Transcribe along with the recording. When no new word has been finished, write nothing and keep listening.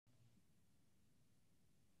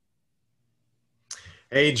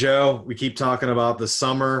Hey Joe, we keep talking about the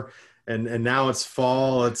summer and now it's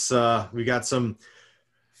fall. It's we got some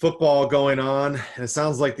football going on, and it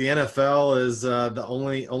sounds like the NFL is the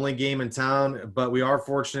only game in town. But we are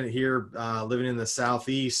fortunate here, living in the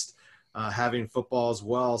Southeast, having football as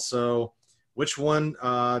well. So, which one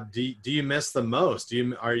do you miss the most?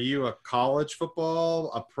 Are you a college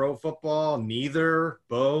football, a pro football, neither,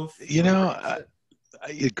 both? You know,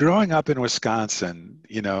 Growing up in Wisconsin,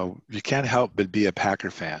 you can't help but be a Packer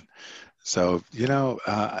fan. So,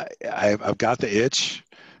 I've got the itch,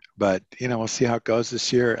 but, we'll see how it goes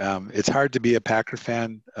this year. It's hard to be a Packer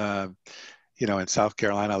fan, in South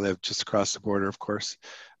Carolina. I live just across the border, of course,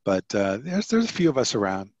 but there's a few of us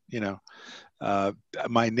around, Uh,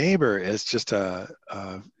 my neighbor is just a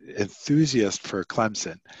enthusiast for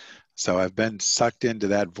Clemson. So I've been sucked into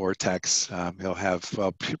that vortex. He'll have,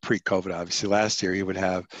 well, pre-COVID, obviously. Last year he would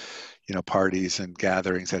have, parties and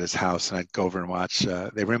gatherings at his house, and I'd go over and watch.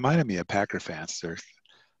 They reminded me of Packer fans.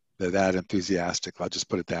 They're that enthusiastic. I'll just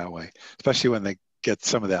put it that way. Especially when they get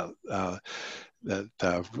some of that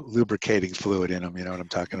the lubricating fluid in them. You know what I'm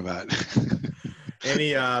talking about?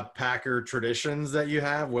 Any Packer traditions that you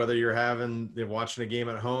have, whether you're watching a game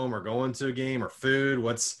at home or going to a game or food?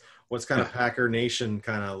 What's kind of Packer Nation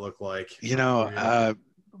kind of look like You for know, you? uh,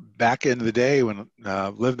 Back in the day when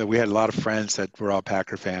lived there, we had a lot of friends that were all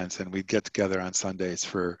Packer fans, and we'd get together on Sundays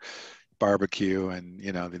for barbecue and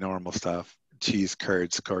the normal stuff. Cheese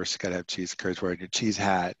curds, of course, you gotta have cheese curds, wearing your cheese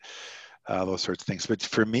hat, those sorts of things. But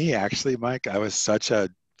for me, actually, Mike, I was such a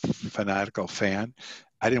fanatical fan.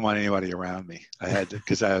 I didn't want anybody around me. I had to,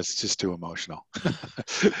 because I was just too emotional.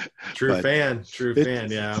 True But fan, true it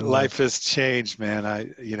fan. Yeah, I'm the life has changed, man.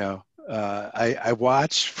 I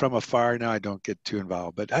watch from afar now. I don't get too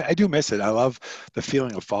involved, but I do miss it. I love the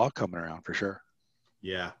feeling of fall coming around for sure.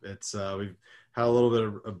 Yeah, it's we've had a little bit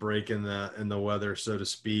of a break in the weather, so to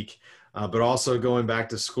speak, but also going back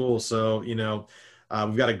to school. So we've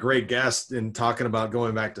got a great guest in talking about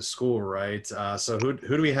going back to school, right? So who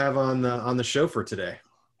do we have on the show for today?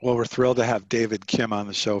 Well, we're thrilled to have David Kim on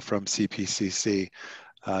the show from CPCC.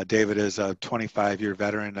 David is a 25-year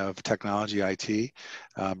veteran of technology IT. He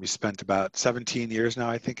spent about 17 years now,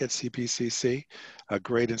 I think, at CPCC, a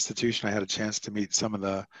great institution. I had a chance to meet some of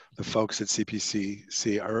the folks at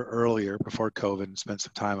CPCC earlier before COVID and spent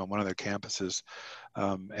some time on one of their campuses,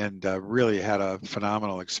 and really had a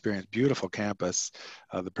phenomenal experience. Beautiful campus,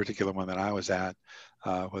 the particular one that I was at,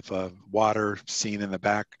 with water seen in the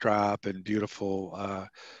backdrop and beautiful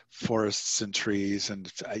forests and trees.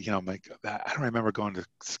 And I don't remember going to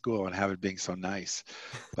school and have it being so nice.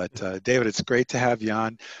 But David, it's great to have you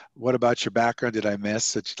on. What about your background did I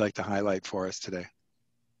miss that you'd like to highlight for us today?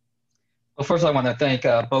 Well, first, I want to thank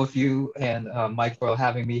both you and Mike for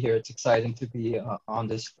having me here. It's exciting to be on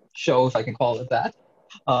this show, if I can call it that.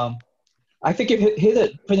 Um, I think you hit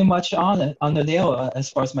it pretty much on the nail as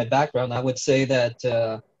far as my background. I would say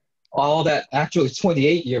that all that actually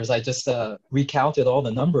 28 years, I just recounted all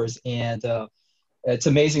the numbers, and it's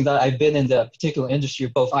amazing that I've been in the particular industry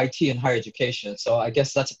of both IT and higher education. So I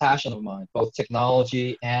guess that's a passion of mine, both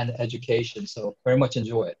technology and education. So very much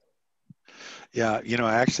enjoy it. Yeah,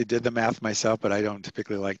 I actually did the math myself, but I don't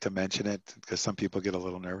typically like to mention it because some people get a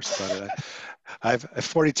little nervous about it. I've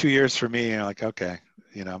 42 years for me, like, okay,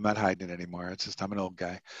 I'm not hiding it anymore. It's just I'm an old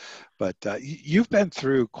guy. But you've been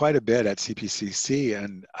through quite a bit at CPCC,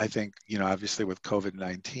 and I think, obviously with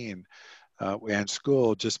COVID-19 and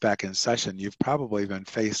school just back in session, you've probably been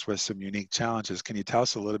faced with some unique challenges. Can you tell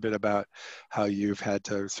us a little bit about how you've had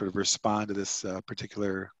to sort of respond to this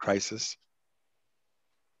particular crisis?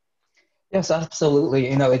 Yes, absolutely.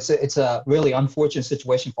 It's a really unfortunate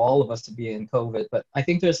situation for all of us to be in COVID, but I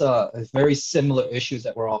think there's a very similar issues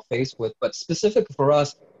that we're all faced with. But specifically for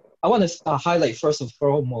us, I want to highlight first and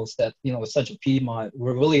foremost that with Central Piedmont,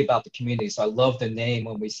 we're really about the community. So I love the name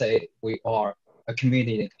when we say we are a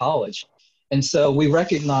community college, and so we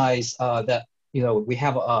recognize that we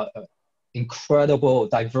have a incredible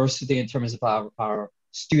diversity in terms of our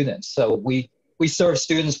students. So we serve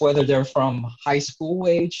students whether they're from high school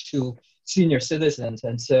age to senior citizens.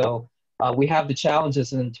 And so we have the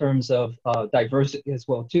challenges in terms of diversity as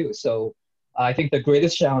well too. So I think the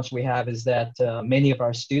greatest challenge we have is that many of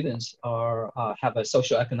our students have a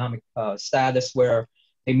socioeconomic status where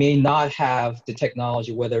they may not have the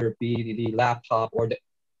technology, whether it be the laptop or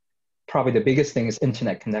probably the biggest thing is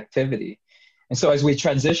internet connectivity. And so as we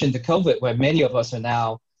transition to COVID, where many of us are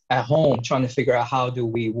now at home trying to figure out how do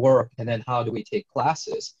we work and then how do we take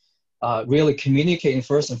classes, really communicating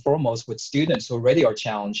first and foremost with students who already are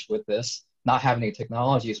challenged with this, not having any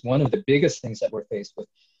technology is one of the biggest things that we're faced with.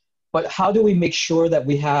 but how do we make sure that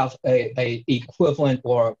we have a equivalent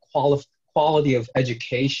or quality of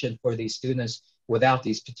education for these students without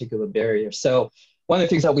these particular barriers? So one of the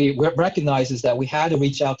things that we recognize is that we had to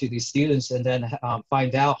reach out to these students and then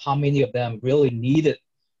find out how many of them really needed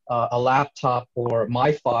a laptop or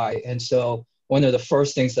MiFi. And so one of the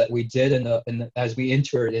first things that we did as we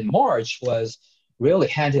entered in March was really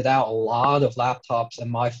handed out a lot of laptops and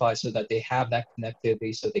MiFi so that they have that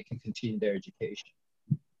connectivity so they can continue their education.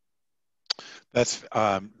 That's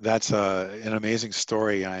an amazing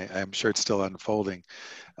story. I'm sure it's still unfolding.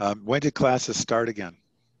 When did classes start again?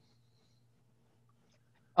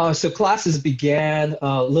 So classes began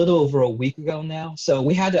a little over a week ago now. So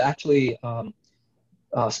we had to actually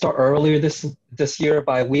start earlier this year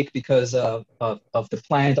by a week because of the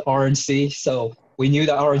planned RNC. So we knew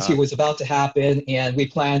that RNC was about to happen, and we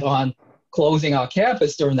planned on closing our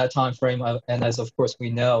campus during that time frame. And as of course we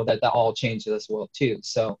know that all changed as well too.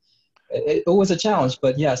 So it was a challenge,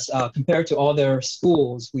 but yes, compared to all their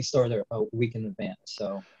schools, we started a week in advance.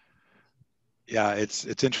 So yeah, it's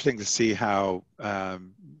interesting to see how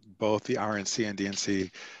both the RNC and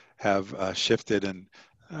DNC have shifted, and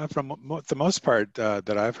from the most part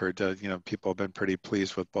that I've heard, people have been pretty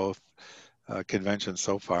pleased with both conventions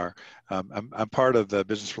so far. I'm part of the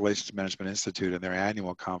Business Relations Management Institute, and their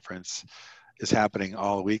annual conference is happening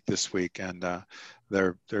all week this week, and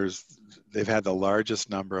they've had the largest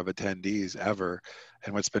number of attendees ever.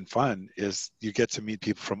 And what's been fun is you get to meet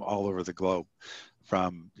people from all over the globe,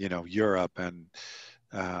 from Europe and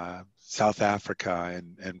South Africa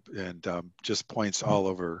and just points all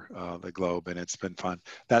over the globe, and it's been fun.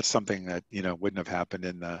 That's something that wouldn't have happened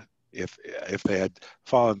if they had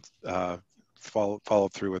followed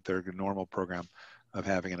through with their normal program of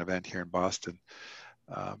having an event here in Boston.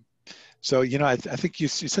 So I think you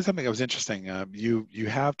said something that was interesting. You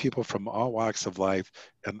have people from all walks of life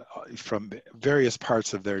and from various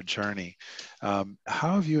parts of their journey. How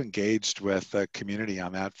have you engaged with the community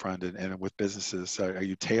on that front and with businesses? Are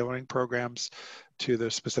you tailoring programs to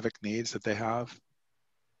the specific needs that they have?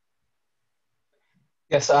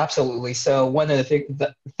 Yes, absolutely. So one of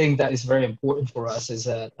the thing that is very important for us is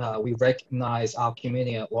that we recognize our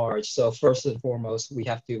community at large. So first and foremost, we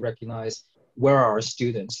have to recognize where are our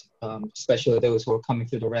students, especially those who are coming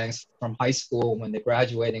through the ranks from high school when they're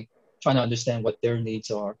graduating, trying to understand what their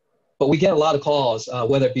needs are. But we get a lot of calls,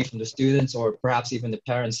 whether it be from the students or perhaps even the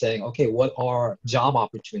parents saying, okay, what are job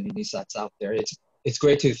opportunities that's out there? It's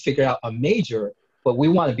great to figure out a major, but we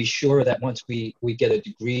want to be sure that once we get a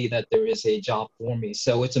degree that there is a job for me.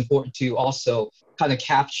 So it's important to also kind of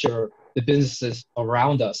capture the businesses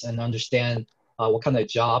around us and understand what kind of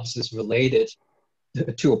jobs is related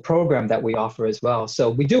to a program that we offer as well. So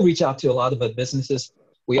we do reach out to a lot of the businesses.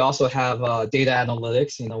 We also have data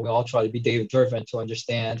analytics. We all try to be data driven to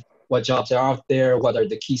understand what jobs are out there, what are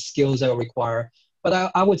the key skills that are required. But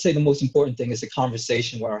I would say the most important thing is the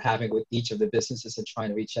conversation we're having with each of the businesses and trying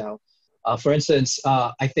to reach out. For instance,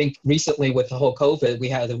 I think recently with the whole COVID, we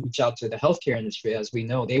had to reach out to the healthcare industry. As we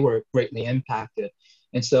know, they were greatly impacted.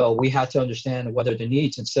 And so we had to understand what are the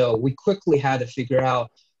needs. And so we quickly had to figure out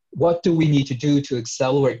what do we need to do to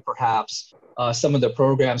accelerate perhaps some of the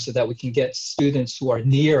programs so that we can get students who are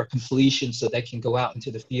near completion so they can go out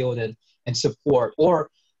into the field and support, or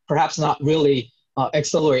perhaps not really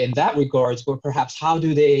accelerate in that regards, but perhaps how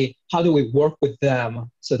do we work with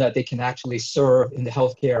them so that they can actually serve in the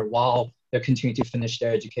healthcare while they're continuing to finish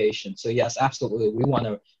their education. So yes, absolutely. We want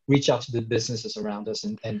to reach out to the businesses around us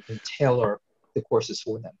and tailor the courses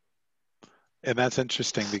for them. And that's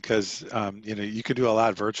interesting because, you can do a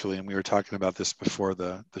lot virtually, and we were talking about this before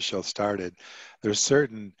the show started. There's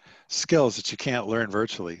certain skills that you can't learn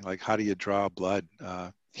virtually, like how do you draw blood,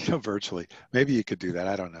 virtually. Maybe you could do that.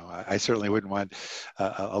 I don't know. I certainly wouldn't want,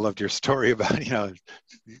 I loved your story about,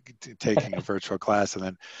 taking a virtual class and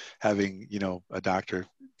then having, a doctor,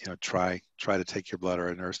 try to take your blood, or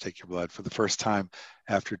a nurse take your blood for the first time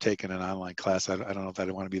after taking an online class. I don't know if I'd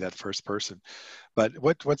want to be that first person. But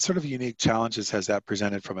what sort of unique challenges has that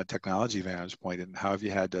presented from a technology vantage point, and how have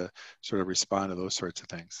you had to sort of respond to those sorts of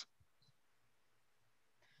things?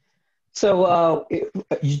 So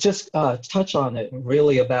you just touch on it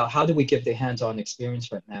really about how do we give the hands-on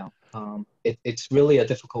experience right now. It's really a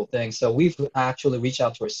difficult thing. So we've actually reached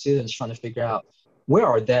out to our students trying to figure out where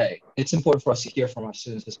are they. It's important for us to hear from our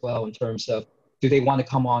students as well in terms of, do they want to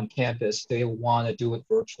come on campus? Do they want to do it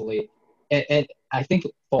virtually? And I think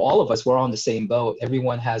for all of us, we're on the same boat.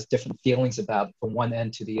 Everyone has different feelings about it from one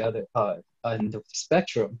end to the other end of the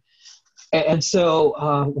spectrum. And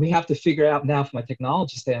so we have to figure out now from a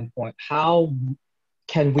technology standpoint, how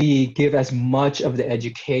can we give as much of the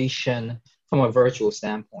education from a virtual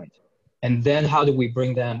standpoint? And then how do we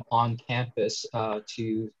bring them on campus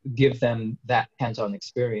to give them that hands-on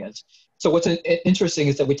experience? So what's interesting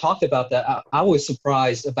is that we talked about that. I was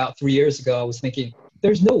surprised about 3 years ago. I was thinking,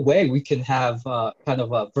 there's no way we can have kind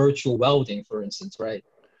of a virtual welding, for instance, right?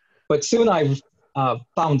 But soon I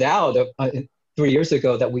found out 3 years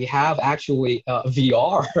ago that we have actually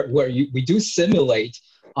VR where we do simulate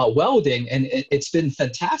welding, and it's been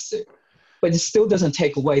fantastic. But it still doesn't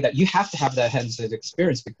take away that you have to have that hands-on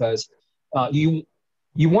experience, because you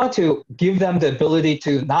want to give them the ability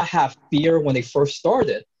to not have fear when they first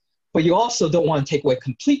started, but you also don't want to take away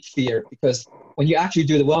complete fear, because when you actually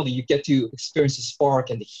do the welding, you get to experience the spark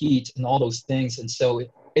and the heat and all those things. And so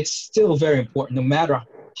it's still very important, no matter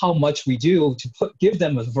how much we do, to give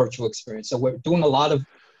them a virtual experience. So we're doing a lot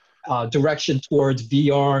of direction towards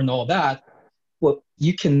VR and all that. Well,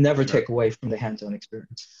 you can never take away from the hands-on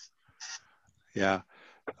experience. Yeah.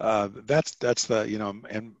 That's the,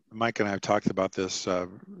 and Mike and I have talked about this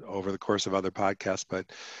over the course of other podcasts, but,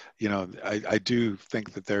 I do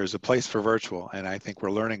think that there's a place for virtual, and I think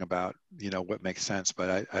we're learning about, what makes sense.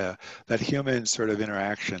 But that human sort of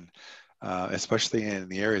interaction, especially in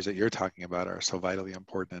the areas that you're talking about, are so vitally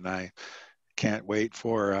important. And I can't wait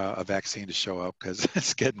for a vaccine to show up, because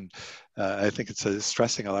it's getting, I think it's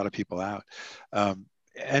stressing a lot of people out. And,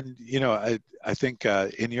 I think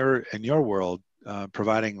in your world,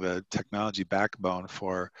 providing the technology backbone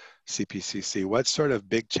for CPCC, what sort of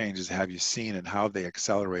big changes have you seen, and how have they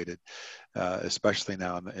accelerated, especially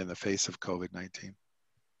now in the face of COVID-19?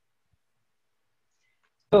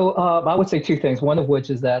 So I would say two things. One of which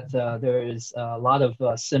is that there is a lot of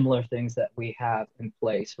similar things that we have in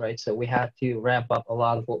place, right? So we had to ramp up a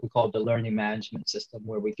lot of what we call the learning management system,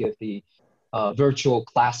 where we give the virtual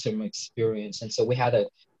classroom experience. And so we had to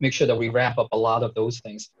make sure that we ramp up a lot of those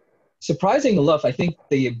things. Surprising enough, I think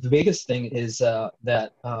the biggest thing is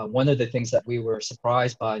that one of the things that we were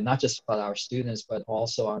surprised by, not just by our students, but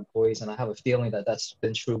also our employees, and I have a feeling that that's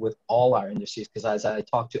been true with all our industries, because as I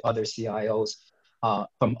talk to other CIOs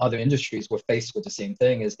from other industries, we're faced with the same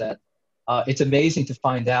thing, is that it's amazing to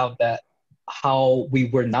find out that how we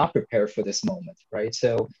were not prepared for this moment, right?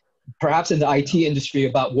 So perhaps in the IT industry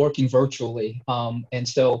about working virtually. And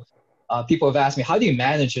so people have asked me, how do you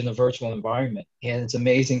manage in a virtual environment? And it's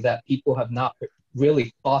amazing that people have not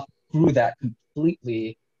really thought through that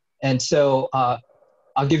completely. And so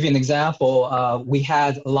I'll give you an example. We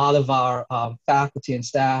had a lot of our faculty and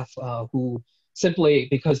staff who simply,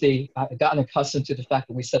 because they gotten accustomed to the fact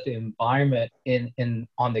that we set the environment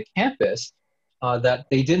on the campus, that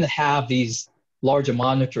they didn't have these larger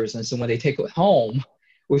monitors. And so when they take it home,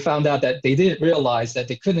 we found out that they didn't realize that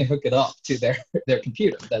they couldn't hook it up to their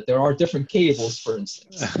computer, that there are different cables, for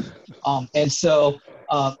instance. And so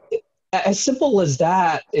as simple as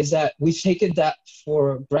that is that we've taken that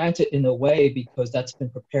for granted in a way, because that's been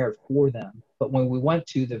prepared for them. But when we went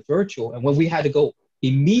to the virtual, and when we had to go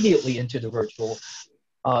immediately into the virtual,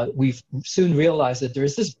 we've soon realized that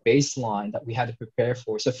there's this baseline that we had to prepare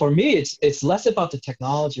for. So for me, it's less about the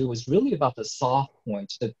technology. It was really about the soft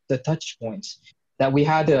points, the touch points, that we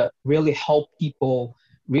had to really help people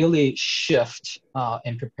really shift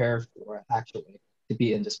and prepare for, actually, to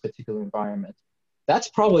be in this particular environment. That's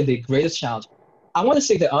probably the greatest challenge. I want to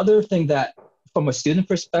say the other thing that, from a student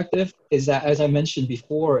perspective, is that, as I mentioned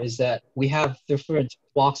before, is that we have different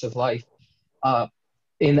walks of life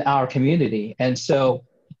in our community. And so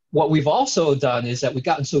what we've also done is that we've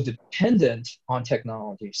gotten so dependent on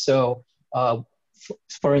technology. So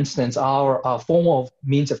for instance, our formal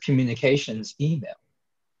means of communication is email.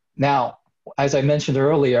 Now, as I mentioned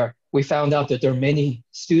earlier, we found out that there are many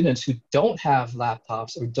students who don't have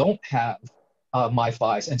laptops or don't have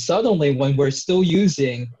MiFis. And suddenly, when we're still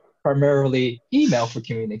using primarily email for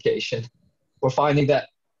communication, we're finding that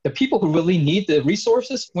the people who really need the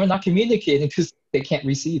resources, we're not communicating because they can't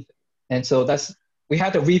receive it. And so we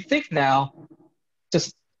had to rethink now,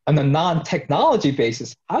 just on a non-technology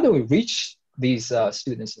basis, how do we reach these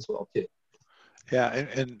students as well too? Yeah,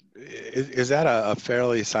 and is that a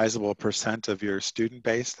fairly sizable percent of your student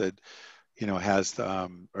base that, has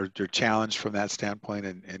or you're challenged from that standpoint,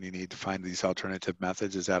 and you need to find these alternative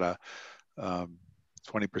methods? Is that a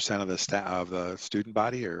 20% of the student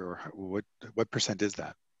body, or what percent is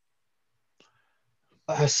that?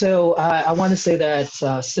 So I want to say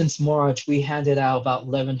that since March, we handed out about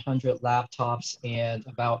 1,100 laptops and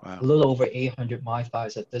about a little over 800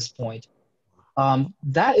 MiFis at this point.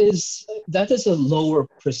 That is a lower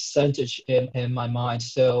percentage in my mind.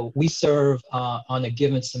 So we serve on a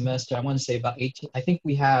given semester, I want to say about 18. I think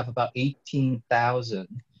we have about 18,000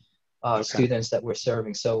 students that we're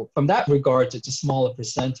serving. So from that regard, it's a smaller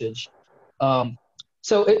percentage.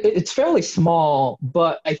 So it's fairly small,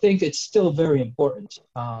 but I think it's still very important.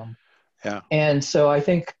 Yeah. And so I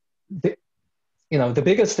think the, the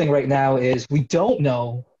biggest thing right now is we don't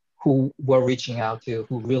know who we're reaching out to,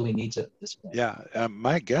 who really needs it at this point. Yeah,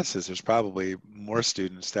 my guess is there's probably more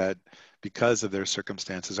students that, because of their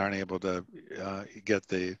circumstances, aren't able to get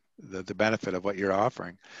the benefit of what you're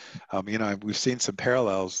offering. We've seen some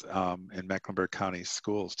parallels in Mecklenburg County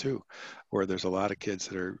schools too, where there's a lot of kids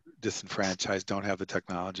that are disenfranchised, don't have the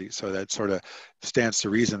technology. So that sort of stands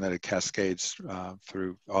to reason that it cascades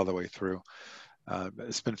through all the way through.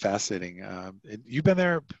 It's been fascinating. You've been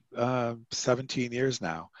there 17 years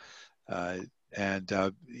now. I think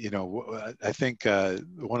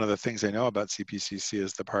one of the things I know about CPCC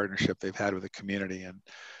is the partnership they've had with the community, and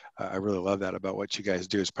I really love that about what you guys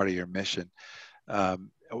do as part of your mission.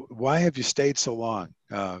 Why have you stayed so long?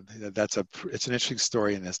 It's an interesting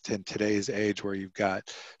story in today's age where you've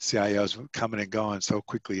got CIOs coming and going so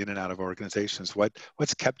quickly in and out of organizations.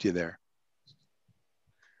 What's kept you there?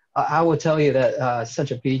 I will tell you that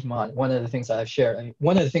Central Piedmont, one of the things I've shared,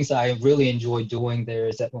 one of the things I really enjoy doing there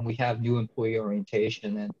is that when we have new employee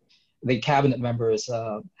orientation and the cabinet members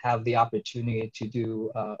have the opportunity to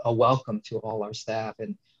do a welcome to all our staff,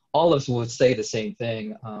 and all of us would say the same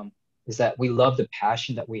thing, is that we love the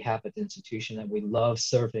passion that we have at the institution and we love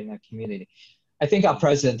serving our community. I think our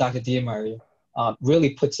president, Dr. Diemeyer, really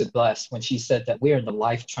puts it best when she said that we are in the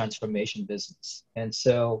life transformation business. And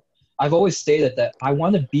so I've always stated that I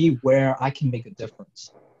want to be where I can make a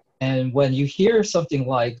difference. And when you hear something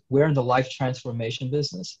like we're in the life transformation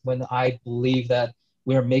business, when I believe that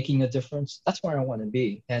we're making a difference, that's where I want to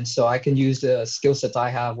be. And so I can use the skill sets I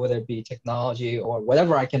have, whether it be technology or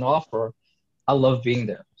whatever I can offer. I love being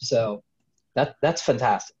there. So that's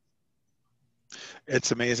fantastic.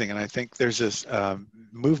 It's amazing. And I think there's this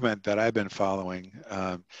movement that I've been following.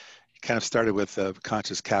 Kind of started with the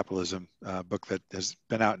Conscious Capitalism book that has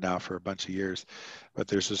been out now for a bunch of years, but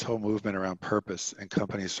there's this whole movement around purpose and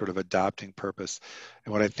companies sort of adopting purpose.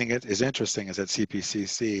 And what I think is interesting is that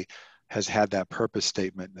CPCC has had that purpose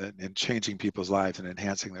statement in changing people's lives and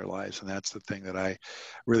enhancing their lives. And that's the thing that I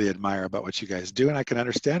really admire about what you guys do. And I can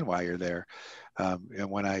understand why you're there. And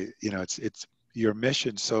when it's your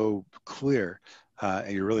mission so clear,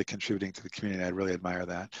 and you're really contributing to the community. I really admire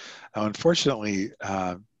that. Unfortunately,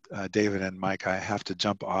 David and Mike, I have to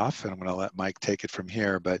jump off, and I'm going to let Mike take it from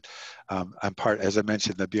here. But I'm as I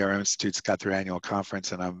mentioned, the BRM Institute's got their annual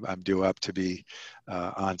conference, and I'm due up to be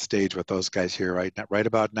on stage with those guys here right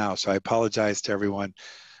about now. So I apologize to everyone.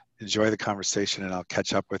 Enjoy the conversation, and I'll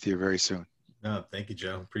catch up with you very soon. No, thank you,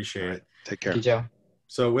 Joe. Appreciate it. Take care. Thank you, Joe.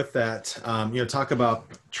 So with that, talk about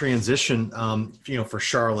transition, for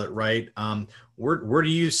Charlotte, right? Where do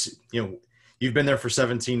you, you've been there for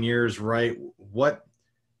 17 years, right? What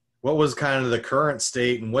was kind of the current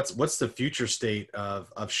state, and what's the future state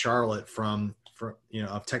of Charlotte from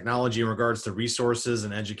of technology in regards to resources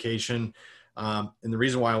and education? And the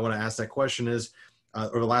reason why I want to ask that question is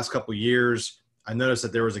over the last couple of years, I noticed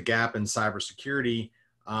that there was a gap in cybersecurity,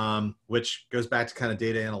 which goes back to kind of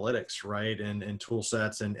data analytics, right? And tool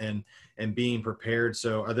sets and being prepared.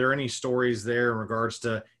 So are there any stories there in regards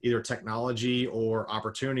to either technology or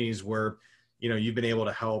opportunities where, you've been able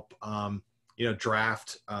to help,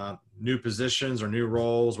 draft new positions or new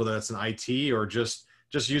roles, whether that's in IT or just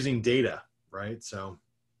using data, right? So.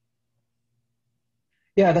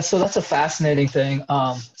 Yeah, that's a fascinating thing.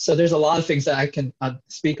 So there's a lot of things that I can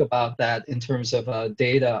speak about that in terms of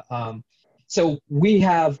data. So we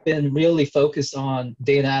have been really focused on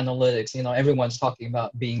data analytics. Everyone's talking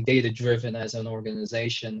about being data-driven as an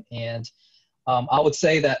organization. And I would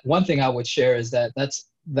say that one thing I would share is that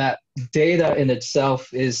that data in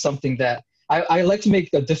itself is something that I like to make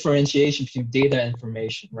a differentiation between data and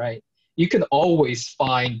information, right? You can always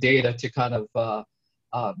find data to kind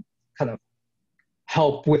of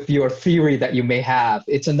help with your theory that you may have.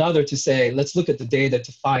 It's another to say, let's look at the data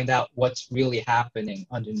to find out what's really happening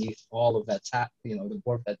underneath all of that, the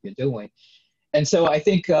work that you're doing. And so I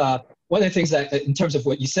think one of the things that, in terms of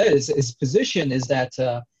what you said, is position, is that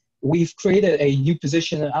we've created a new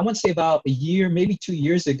position, I want to say about a year, maybe 2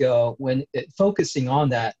 years ago, focusing on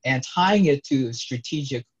that and tying it to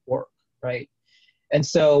strategic work, right? And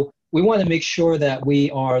so we want to make sure that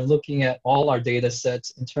we are looking at all our data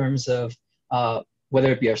sets in terms of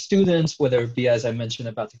whether it be our students, whether it be, as I mentioned,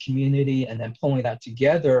 about the community, and then pulling that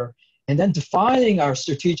together, and then defining our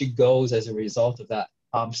strategic goals as a result of that.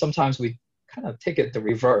 Sometimes we kind of take it the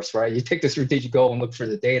reverse, right? You take the strategic goal and look for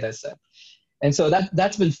the data set. And so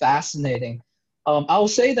that's been fascinating. I'll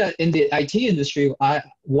say that in the IT industry,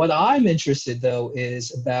 what I'm interested though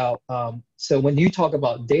is about, so when you talk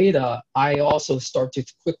about data, I also start to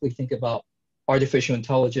quickly think about artificial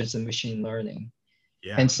intelligence and machine learning.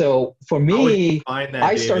 Yeah. And so for How would you me, find that,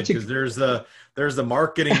 I start David? to, Because there's the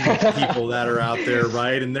marketing people that are out there,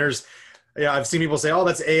 right? And there's, yeah, I've seen people say, "Oh,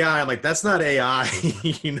 that's AI." I'm like, "That's not AI."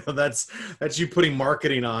 That's you putting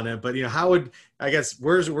marketing on it. But how would, I guess,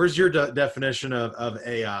 where's your definition of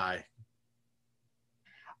AI?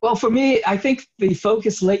 well, for me, I think the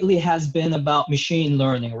focus lately has been about machine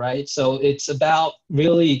learning, right? So it's about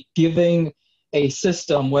really giving a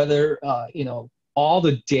system, whether, all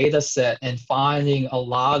the data set and finding a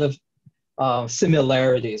lot of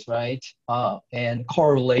similarities, right? And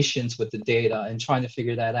correlations with the data and trying to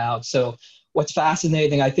figure that out. So what's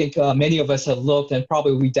fascinating, I think many of us have looked and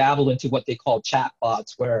probably we dabble into what they call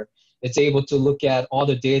chatbots, where it's able to look at all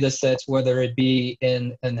the data sets, whether it be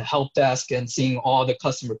in the help desk and seeing all the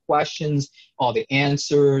customer questions, all the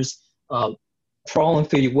answers, crawling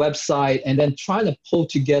through your website, and then trying to pull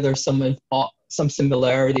together some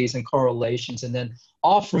similarities and correlations, and then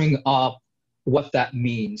offering up what that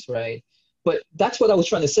means, right? But that's what I was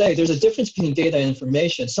trying to say. There's a difference between data and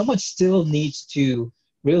information. Someone still needs to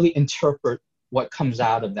really interpret what comes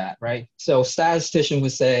out of that, right? So statistician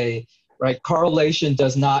would say, right, correlation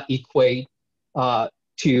does not equate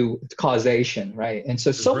to causation, right? And so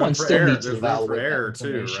There's room someone for still error. needs to There's room for evaluate that error too,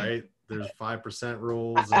 information. right? There's 5%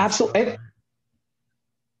 rules and stuff. Absolutely. Right?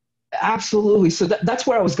 Absolutely. So that's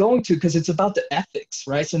where I was going to, because it's about the ethics,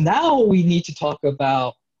 right? So now we need to talk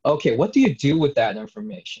about, okay, what do you do with that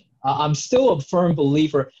information? I'm still a firm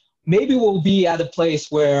believer. Maybe we'll be at a place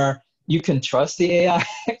where you can trust the AI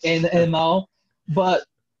and ML, but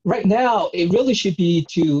right now it really should be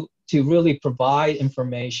to really provide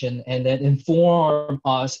information and then inform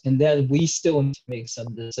us, and then we still need to make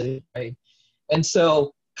some decisions, right? And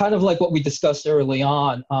so kind of like what we discussed early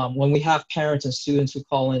on, when we have parents and students who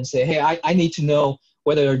call in and say, hey, I need to know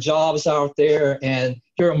whether there are jobs out there and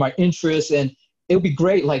here are my interests. And it would be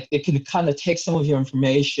great, like it can kind of take some of your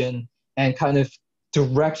information and kind of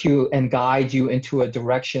direct you and guide you into a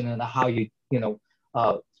direction and how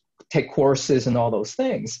uh, take courses and all those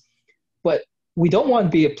things. But we don't want to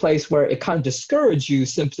be a place where it kind of discourages you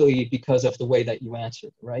simply because of the way that you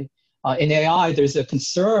answered, right? In AI, there's a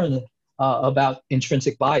concern about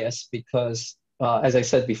intrinsic bias because, as I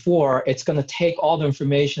said before, it's going to take all the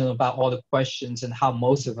information about all the questions and how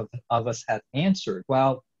most of us have answered.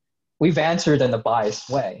 Well, we've answered in a biased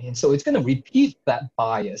way. And so it's going to repeat that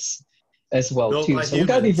bias as well, Built too. by So we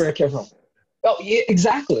got to be humans. very careful. Oh, yeah,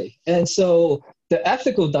 exactly. And so the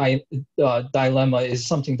ethical dilemma is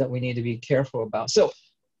something that we need to be careful about. So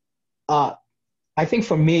I think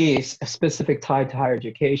for me, it's a specific tied to higher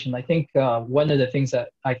education. I think one of the things that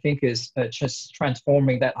I think is just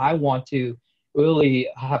transforming that I want to really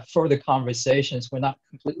have further conversations, we're not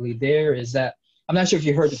completely there, is that I'm not sure if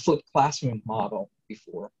you heard the flipped classroom model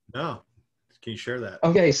before. No. Can you share that?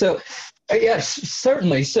 Okay, so yes,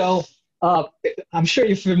 certainly. So I'm sure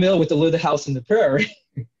you're familiar with the Little House on the Prairie.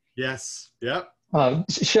 Yes. Yep.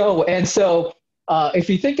 Show. And so if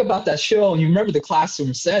you think about that show and you remember the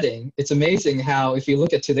classroom setting, it's amazing how if you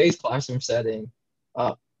look at today's classroom setting,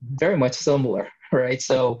 very much similar, right?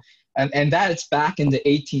 So, and that's back in the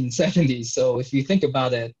 1870s. So if you think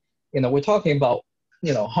about it, we're talking about,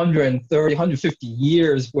 130, 150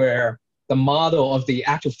 years where the model of the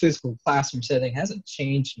actual physical classroom setting hasn't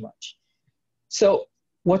changed much. So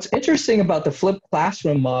what's interesting about the flipped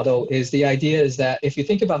classroom model is the idea is that if you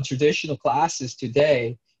think about traditional classes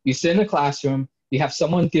today, you sit in a classroom, you have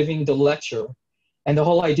someone giving the lecture, and the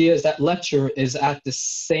whole idea is that lecture is at the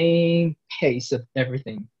same pace of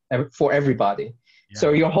everything for everybody. Yeah.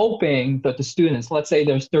 So you're hoping that the students, let's say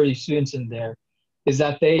there's 30 students in there, is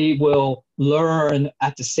that they will learn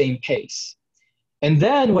at the same pace. And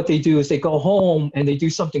then what they do is they go home and they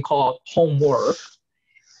do something called homework.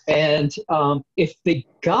 And if they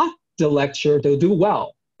got the lecture, they'll do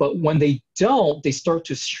well. But when they don't, they start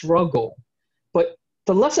to struggle. But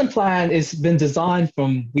the lesson plan has been designed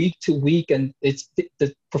from week to week, and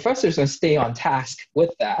the professor's going to stay on task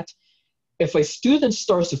with that. If a student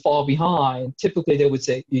starts to fall behind, typically they would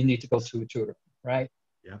say, you need to go to a tutor, right?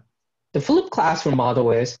 Yeah. The flipped classroom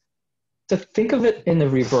model is to think of it in the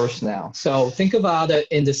reverse now. So think about it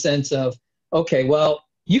in the sense of, okay, well,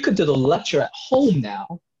 you could do the lecture at home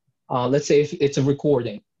now. Let's say if it's a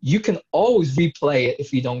recording, you can always replay it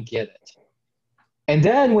if you don't get it. And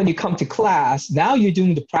then when you come to class, now you're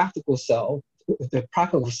doing the practical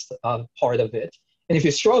part of it. And if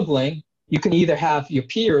you're struggling, you can either have your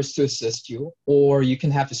peers to assist you, or you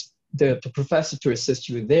can have the professor to assist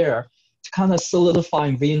you there. to kind of solidify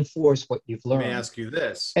and reinforce what you've Let me learned. ask you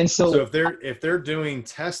this. And so, If they're doing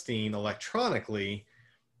testing electronically,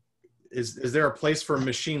 is there a place for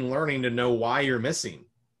machine learning to know why you're missing?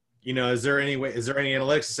 You know, is there any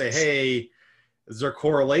analytics to say, hey, is there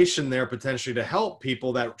correlation there potentially to help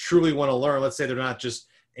people that truly want to learn? Let's say they're not just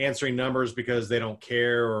answering numbers because they don't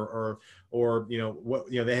care, or you know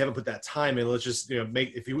what, you know, they haven't put that time in. Let's just, you know,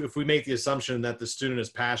 if we make the assumption that the student is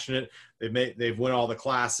passionate, they've won all the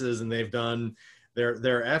classes and they've done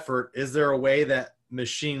their effort. Is there a way that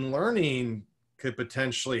machine learning could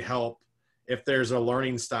potentially help if there's a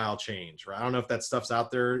learning style change? Right? I don't know if that stuff's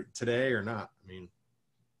out there today or not. I mean,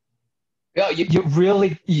 yeah,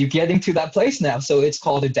 you're getting to that place now. So it's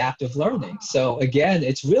called adaptive learning. So again,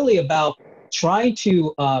 it's really about trying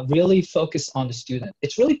to really focus on the student.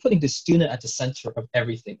 It's really putting the student at the center of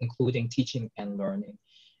everything, including teaching and learning.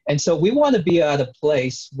 And so we want to be at a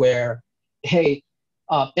place where, hey,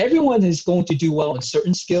 everyone is going to do well in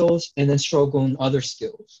certain skills and then struggle in other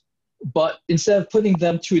skills. But instead of putting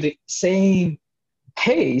them through the same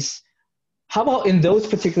pace, how about in those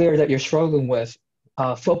particular that you're struggling with,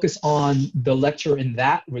 focus on the lecture in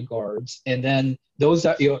that regards, and then those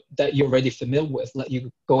that you're already familiar with, let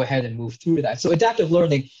you go ahead and move through that. So adaptive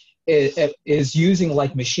learning is using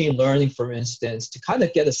like machine learning, for instance, to kind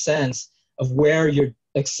of get a sense of where you're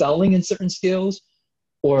excelling in certain skills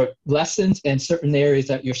or lessons in certain areas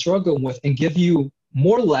that you're struggling with, and give you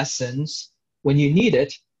more lessons when you need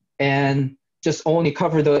it, and just only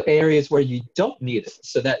cover the areas where you don't need it,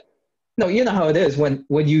 so that, no, you know how it is when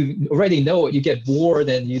you already know it, you get bored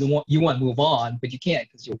and you want to move on, but you can't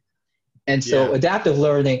because you. And so yeah. adaptive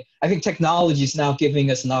learning, I think technology is now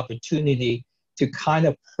giving us an opportunity to kind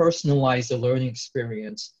of personalize the learning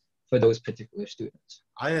experience for those particular students.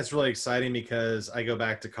 I think that's really exciting because I go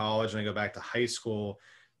back to college and I go back to high school,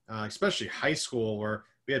 especially high school, where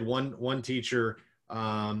we had one teacher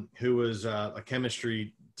who was a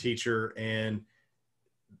chemistry teacher, and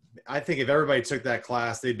I think if everybody took that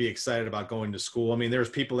class, they'd be excited about going to school. I mean, there's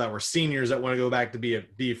people that were seniors that want to go back to be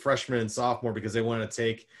a freshman and sophomore because they want to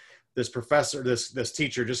take this professor, this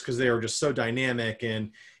teacher, just because they were just so dynamic.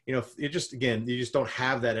 And, you know, you just don't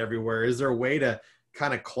have that everywhere. Is there a way to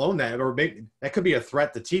kind of clone that? Or maybe that could be a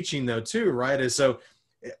threat to teaching though, too, right? And so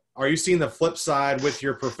are you seeing the flip side with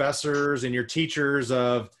your professors and your teachers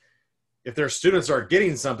of, if their students are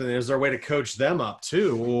getting something, is there a way to coach them up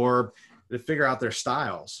too, or to figure out their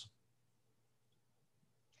styles?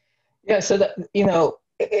 Yeah, so that, you know,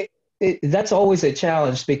 that's always a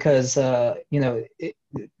challenge because, you know,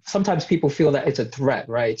 sometimes people feel that it's a threat,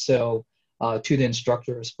 right? So to the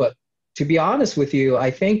instructors, but to be honest with you,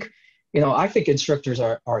 I think, you know, I think instructors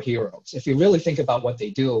are heroes. If you really think about what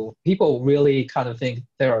they do, people really kind of think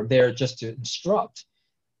they're there just to instruct,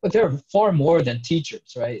 but they're far more than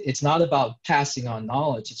teachers, right? It's not about passing on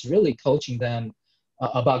knowledge. It's really coaching them,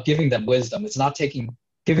 about giving them wisdom. It's not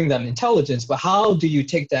giving them intelligence, but how do you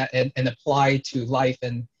take that and apply to life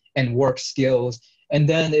and work skills? And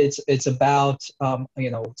then it's about, you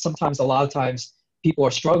know, sometimes, a lot of times people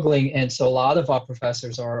are struggling. And so a lot of our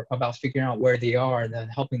professors are about figuring out where they are and then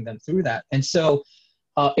helping them through that. And so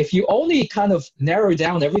if you only kind of narrow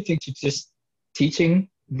down everything to just teaching,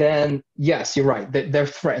 then yes, you're right, they're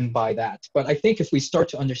threatened by that. But I think if we start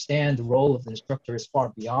to understand the role of the instructor is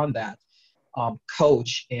far beyond that,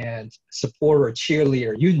 coach and supporter,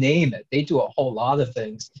 cheerleader, you name it, they do a whole lot of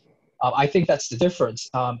things. I think that's the difference.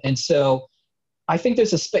 And so I think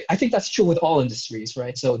there's a space, I think that's true with all industries,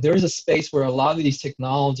 right? So there's a space where a lot of these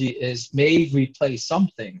technology may replace some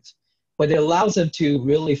things, but it allows them to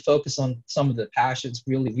really focus on some of the passions,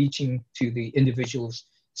 really reaching to the individuals,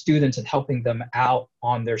 students, and helping them out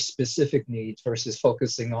on their specific needs versus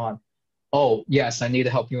focusing on, oh, yes, I need to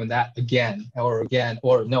help you in that again, or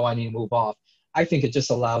no, I need to move off. I think it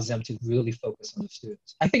just allows them to really focus on the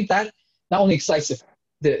students. I think that not only excites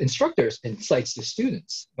the instructors, it excites the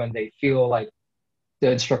students when they feel like the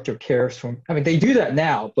instructor cares for them. I mean, they do that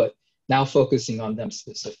now, but now focusing on them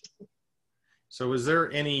specifically. So is there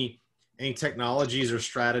any technologies or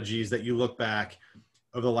strategies that you look back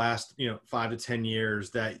over the last, 5 to 10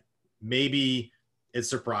 years that maybe it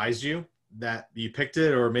surprised you that you picked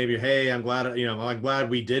it, or maybe, hey, I'm glad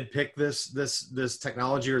we did pick this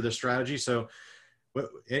technology or this strategy? So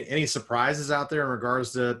any surprises out there in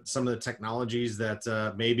regards to some of the technologies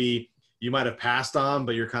that maybe you might have passed on,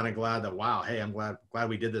 but you're kind of glad that, wow, hey, I'm glad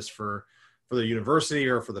we did this for the university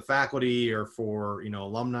or for the faculty or for,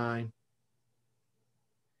 alumni?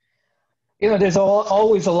 There's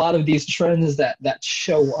always a lot of these trends that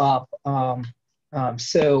show up.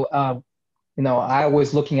 I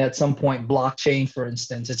was looking at some point blockchain, for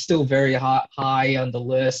instance. It's still very high on the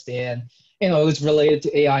list, and it's related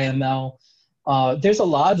to AI ML. There's a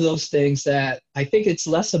lot of those things that I think it's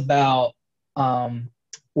less about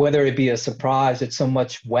whether it be a surprise. It's so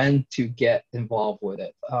much when to get involved with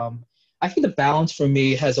it. I think the balance for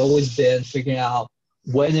me has always been figuring out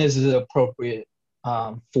when is it appropriate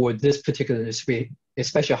for this particular industry,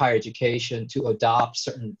 especially higher education, to adopt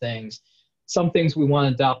certain things. Some things we want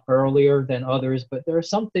to adopt earlier than others, but there are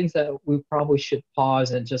some things that we probably should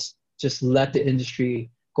pause and just let the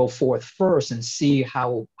industry go forth first and see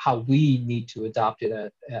how we need to adopt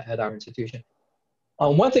it at our institution.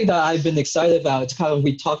 One thing that I've been excited about, it's kind of,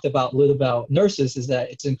 we talked about a little about nurses, is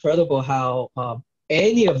that it's incredible how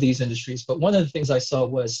any of these industries, but one of the things I saw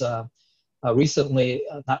was recently,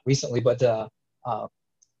 not recently, but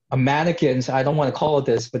mannequins, I don't want to call it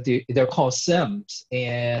this, but they're called Sims.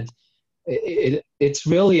 And it's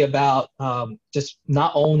really about just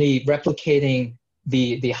not only replicating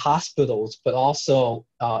the hospitals, but also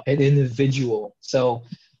an individual. So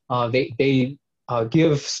they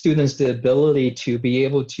give students the ability to be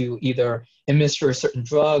able to either administer certain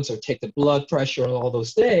drugs or take the blood pressure and all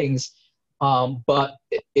those things, but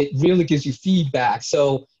it really gives you feedback.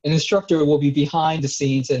 So an instructor will be behind the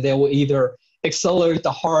scenes and they will either accelerate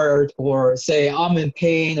the heart or say, I'm in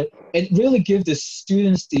pain, and really give the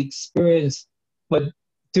students the experience, but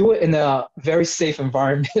do it in a very safe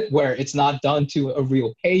environment where it's not done to a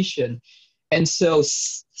real patient. And so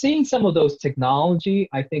seeing some of those technology,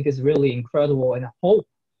 I think, is really incredible, and I hope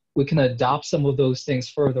we can adopt some of those things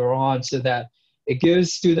further on so that it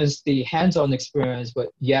gives students the hands-on experience, but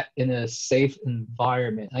yet in a safe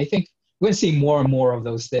environment. I think we're going to see more and more of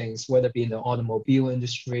those things, whether it be in the automobile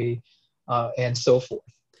industry and so forth.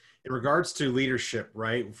 In regards to leadership,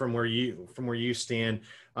 right, from where you stand,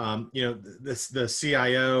 the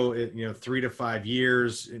CIO, 3 to 5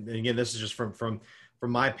 years, and again, this is just from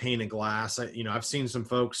my pane of glass. I've seen some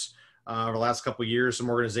folks over the last couple of years, some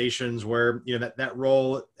organizations where that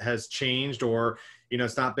role has changed, or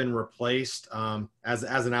it's not been replaced. As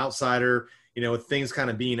an outsider, with things kind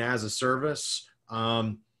of being as a service,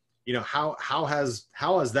 how has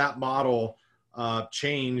that model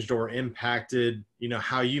changed or impacted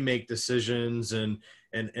how you make decisions and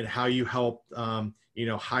how you help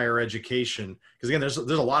higher education? Because again, there's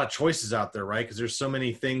a lot of choices out there, right? Because there's so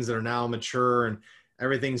many things that are now mature and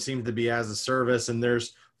everything seems to be as a service, and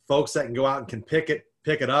there's folks that can go out and can pick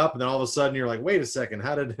it up, and then all of a sudden you're like, wait a second,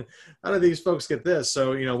 how did these folks get this?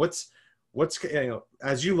 So what's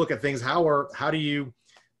as you look at things, how do you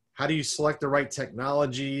select the right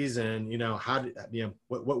technologies, and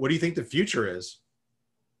what do you think the future is?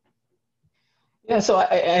 Yeah, so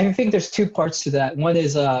I think there's two parts to that. One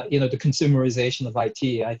is the consumerization of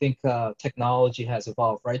IT. I think technology has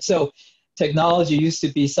evolved, right? So technology used to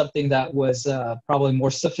be something that was probably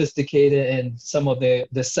more sophisticated, and some of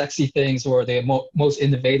the sexy things or the most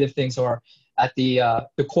innovative things are at the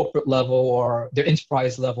corporate level or the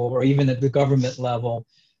enterprise level or even at the government level.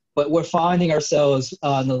 But we're finding ourselves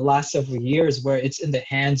in the last several years where it's in the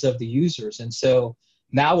hands of the users. And so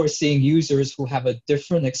now we're seeing users who have a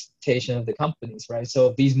different expectation of the companies, right?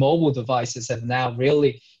 So these mobile devices have now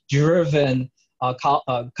really driven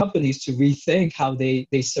companies to rethink how they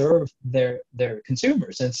serve their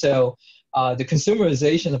consumers. And so the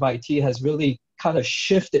consumerization of IT has really kind of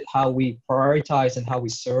shifted how we prioritize and how we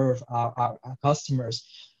serve our customers.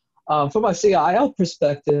 From a CIO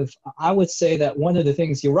perspective, I would say that one of the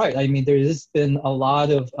things, you're right, I mean, there has been a lot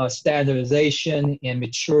of standardization and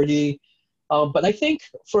maturity. But I think,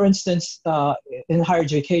 for instance, in higher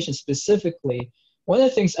education specifically, one of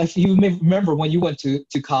the things, if you may remember when you went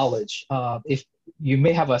to college, if you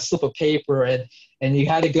may have a slip of paper and you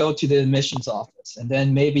had to go to the admissions office, and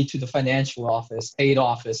then maybe to the financial office, aid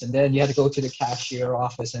office, and then you had to go to the cashier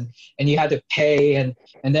office, and you had to pay, and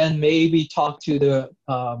then maybe talk to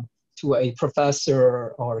a professor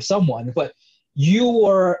or someone. But you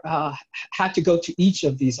had to go to each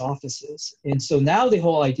of these offices. And so now the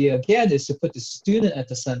whole idea, again, is to put the student at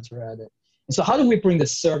the center of it. And so how do we bring the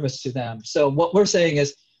service to them? So what we're saying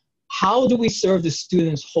is, how do we serve the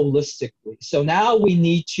students holistically? So now we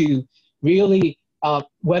need to really,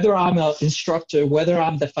 whether I'm an instructor, whether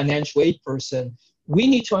I'm the financial aid person, we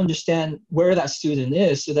need to understand where that student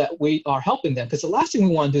is so that we are helping them. Because the last thing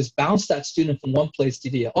we want to do is bounce that student from one place to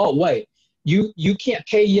the other. Oh, wait, you can't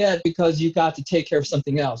pay yet because you got to take care of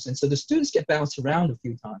something else. And so the students get bounced around a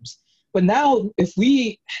few times. But now if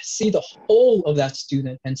we see the whole of that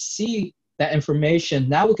student and see that information,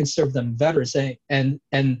 now we can serve them better, and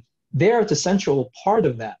they're the central part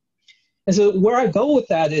of that. And so where I go with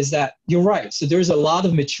that is that you're right. So there's a lot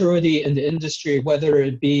of maturity in the industry, whether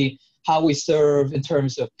it be how we serve in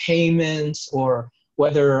terms of payments or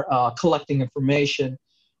whether collecting information.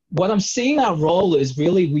 What I'm seeing our role is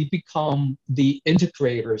really we become the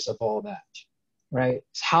integrators of all that, right?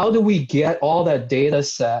 How do we get all that data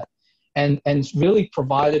set and really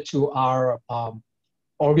provide it to our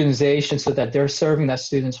organization so that they're serving that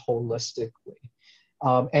students holistically?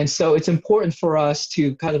 And so it's important for us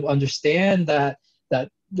to kind of understand that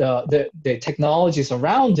the technologies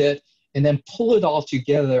around it and then pull it all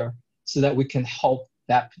together so that we can help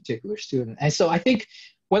that particular student. And so I think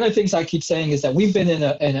one of the things I keep saying is that we've been in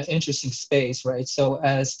an interesting space, right? So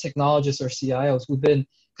as technologists or CIOs, we've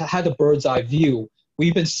had a bird's eye view.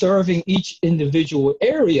 We've been serving each individual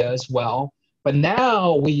area as well, but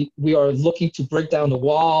now we are looking to break down the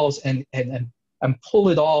walls and pull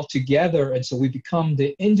it all together. And so we become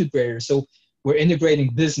the integrator. So we're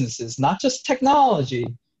integrating businesses, not just technology.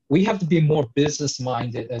 We have to be more business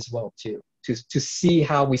minded as well too, to see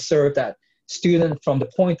how we serve that student from the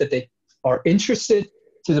point that they are interested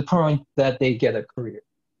to the point that they get a career,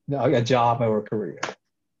 a job or a career.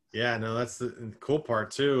 Yeah, no, that's the cool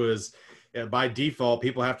part too, is by default,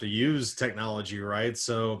 people have to use technology, right?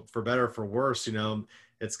 So for better or for worse,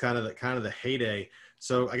 it's kind of the heyday.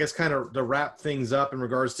 So I guess kind of to wrap things up in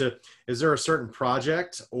regards to, is there a certain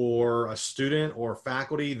project or a student or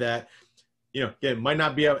faculty that, it might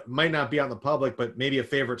not be out in the public, but maybe a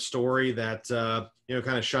favorite story that,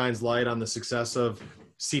 kind of shines light on the success of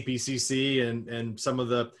CPCC and some of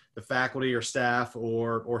the faculty or staff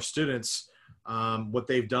or students, what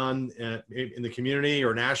they've done in the community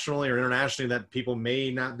or nationally or internationally that people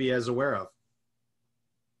may not be as aware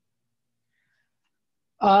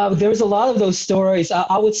of? There's a lot of those stories.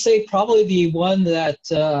 I would say probably the one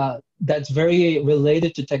that's very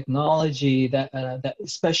related to technology, that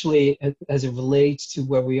especially as it relates to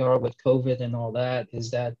where we are with COVID and all that, is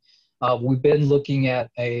that we've been looking at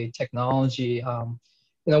a technology.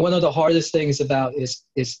 One of the hardest things about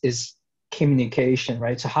is communication,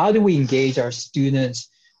 right? So how do we engage our students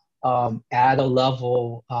at a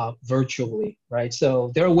level virtually, right?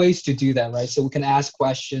 So there are ways to do that, right? So we can ask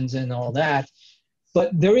questions and all that.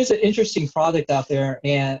 But there is an interesting product out there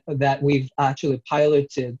and that we've actually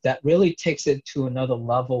piloted that really takes it to another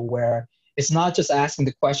level, where it's not just asking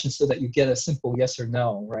the question so that you get a simple yes or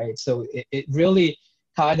no, right? So it really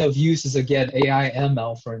kind of uses, again, AI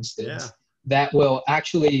ML, for instance, that will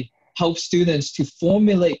actually help students to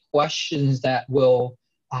formulate questions that will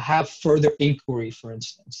have further inquiry, for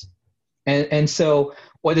instance. And so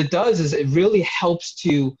what it does is it really helps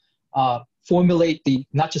to formulate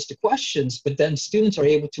not just the questions, but then students are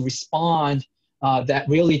able to respond that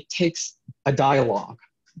really takes a dialogue.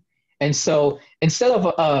 And so instead of,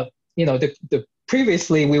 the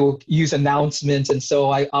previously we would use announcements. And so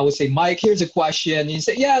I would say, Mike, here's a question. And you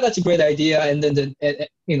say, yeah, that's a great idea. And then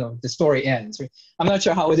the story ends. I'm not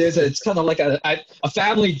sure how it is. It's kind of like a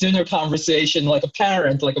family dinner conversation, like a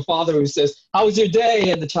parent, like a father who says, how was your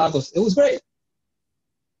day? And the child goes, it was great.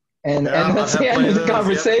 And that's the end of the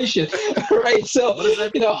conversation, right? So,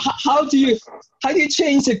 how do you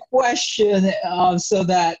change the question so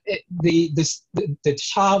that the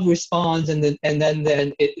child responds and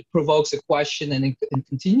then it provokes a question and it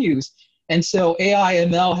continues. And so AI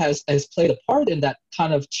ML has played a part in that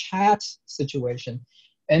kind of chat situation.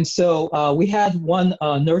 And so we had one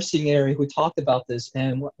nursing area who talked about this,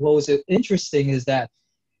 and what was interesting is that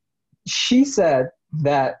she said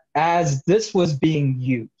that as this was being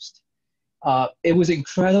used, it was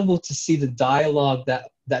incredible to see the dialogue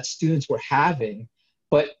that students were having,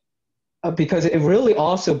 but because it really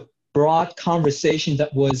also brought conversation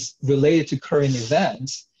that was related to current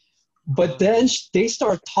events. But then they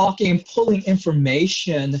start talking and pulling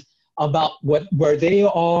information about where they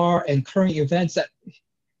are and current events that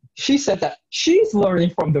she said that she's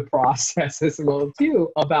learning from the process as well too,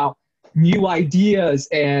 about new ideas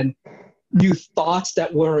and new thoughts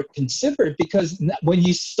that were considered. Because when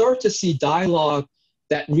you start to see dialogue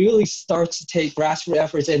that really starts to take grassroots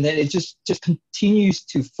efforts and then it just continues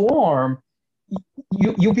to form,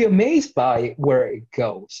 you'll be amazed by where it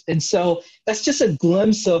goes. And so that's just a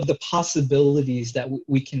glimpse of the possibilities that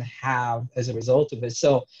we can have as a result of it.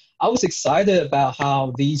 So I was excited about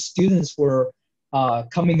how these students were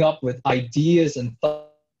coming up with ideas and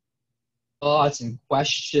thoughts and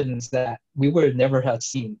questions that we would never have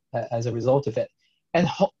seen as a result of it. And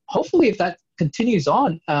hopefully if that continues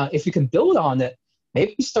on, if we can build on it,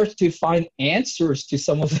 maybe we start to find answers to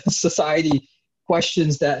some of the society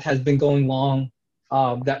questions that has been going long,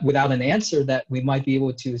 that without an answer, that we might be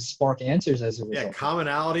able to spark answers as a result. Yeah,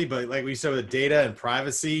 commonality, but like we said with data and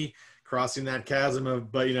privacy, crossing that chasm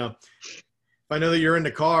of, but if I know that you're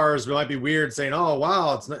into cars, it might be weird saying, oh,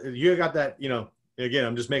 wow, it's not, you got that, again,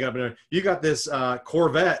 I'm just making up, you got this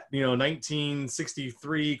Corvette,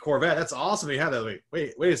 1963 Corvette. That's awesome. You have that.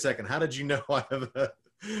 Wait a second. How did you know I have a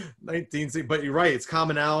 1960? But you're right. It's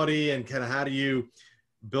commonality and kind of how do you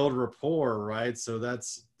build rapport, right? So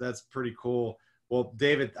that's pretty cool. Well,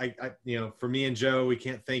 David, I for me and Joe, we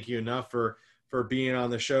can't thank you enough for being on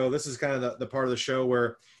the show. This is kind of the part of the show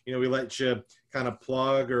where, we let you kind of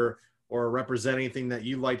plug or represent anything that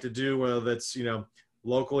you like to do, whether that's,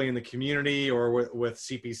 locally in the community or with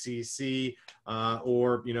CPCC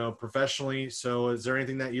or, professionally. So is there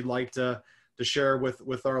anything that you'd like to share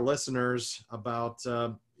with our listeners about,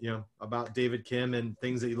 about David Kim and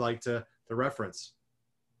things that you'd like to reference?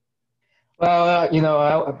 Well,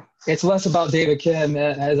 it's less about David Kim.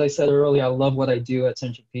 As I said earlier, I love what I do at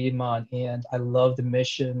Central Piedmont, and I love the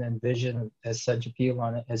mission and vision at Central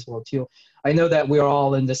Piedmont as well too. I know that we're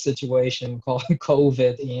all in this situation called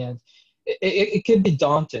COVID, and it can be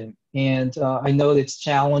daunting. And I know it's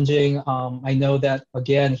challenging. I know that,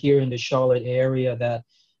 again, here in the Charlotte area, that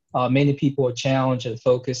many people are challenged and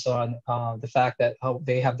focused on the fact that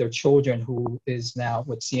they have their children who is now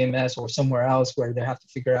with CMS or somewhere else where they have to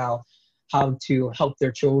figure out how to help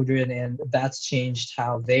their children, and that's changed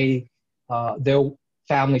how they, their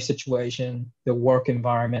family situation, their work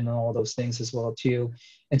environment, and all those things as well too.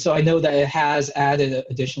 And so I know that it has added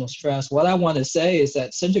additional stress. What I want to say is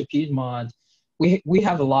that Central Piedmont, we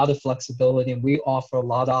have a lot of flexibility, and we offer a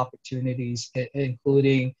lot of opportunities,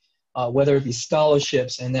 including whether it be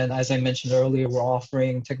scholarships, and then as I mentioned earlier, we're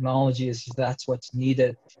offering technologies if that's what's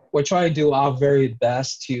needed. We're trying to do our very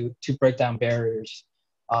best to break down barriers.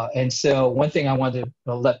 And so one thing I want to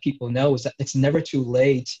let people know is that it's never too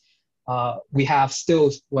late. We have still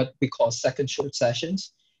what we call second short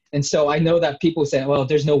sessions. And so I know that people say, well,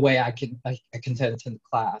 there's no way I can attend the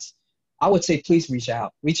class. I would say, please reach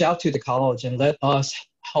out to the college and let us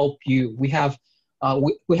help you. We have a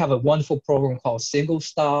wonderful program called Single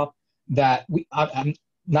Stop that I'm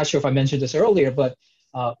not sure if I mentioned this earlier, but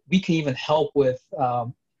we can even help with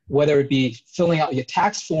whether it be filling out your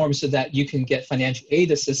tax form so that you can get financial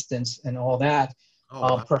aid assistance and all that. Oh,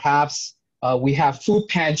 wow. Perhaps we have food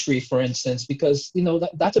pantry, for instance, because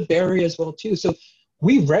that's a barrier as well too. So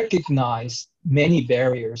we recognize many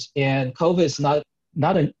barriers, and COVID is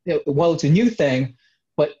it's a new thing,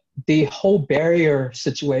 but the whole barrier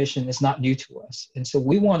situation is not new to us. And so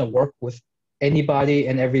we want to work with anybody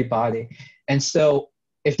and everybody. And so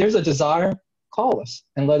if there's a desire, call us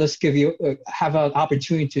and let us have an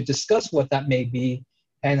opportunity to discuss what that may be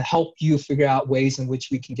and help you figure out ways in which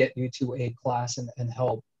we can get you to a class and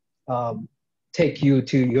help take you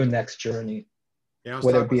to your next journey,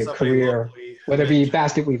 whether it be a career, locally, whether it be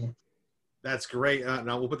basketball. That's great.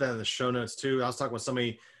 Now we'll put that in the show notes too. I was talking with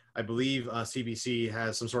somebody, I believe CBC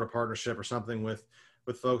has some sort of partnership or something with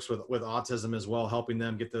folks with autism as well, helping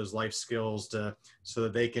them get those life skills so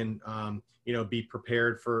that they can, be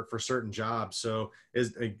prepared for certain jobs. So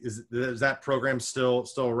is that program still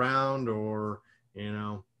around, or,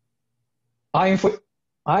 I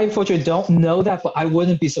unfortunately don't know that, but I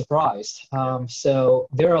wouldn't be surprised. So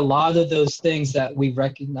there are a lot of those things that we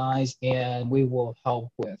recognize and we will help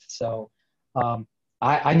with. So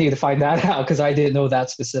I need to find that out because I didn't know that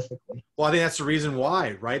specifically. Well, I think that's the reason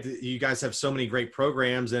why, right? You guys have so many great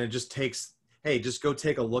programs, and it just takes, hey, just go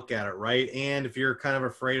take a look at it, right? And if you're kind of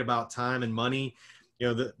afraid about time and money,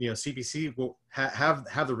 CPC will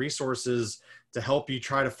have the resources to help you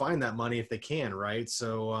try to find that money if they can, right?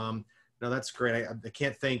 So, no, that's great. I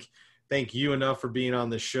can't thank you enough for being on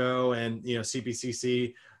the show, and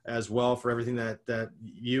CPCC as well for everything that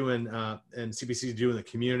you and CPCC do in the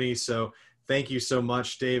community. So thank you so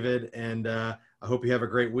much, David, and I hope you have a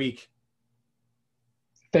great week.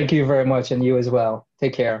 Thank you very much, and you as well.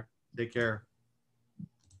 Take care. Take care.